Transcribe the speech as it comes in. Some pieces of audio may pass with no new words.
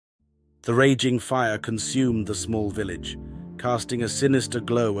The raging fire consumed the small village, casting a sinister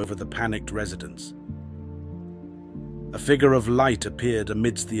glow over the panicked residents. A figure of light appeared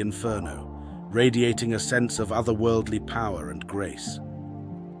amidst the inferno, radiating a sense of otherworldly power and grace.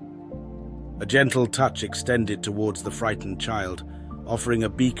 A gentle touch extended towards the frightened child, offering a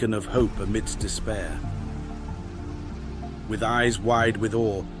beacon of hope amidst despair. With eyes wide with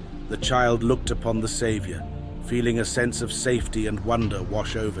awe, the child looked upon the Savior, feeling a sense of safety and wonder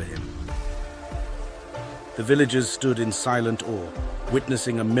wash over him. The villagers stood in silent awe,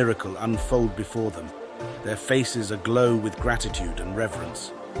 witnessing a miracle unfold before them, their faces aglow with gratitude and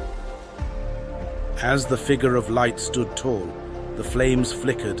reverence. As the figure of light stood tall, the flames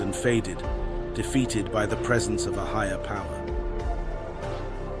flickered and faded, defeated by the presence of a higher power.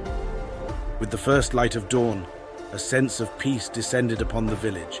 With the first light of dawn, a sense of peace descended upon the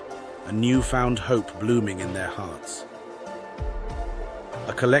village, a newfound hope blooming in their hearts.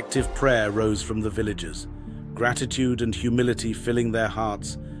 A collective prayer rose from the villagers, gratitude and humility filling their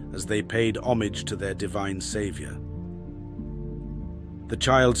hearts as they paid homage to their divine Savior. The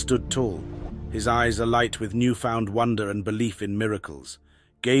child stood tall, his eyes alight with newfound wonder and belief in miracles,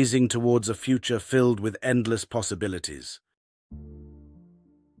 gazing towards a future filled with endless possibilities.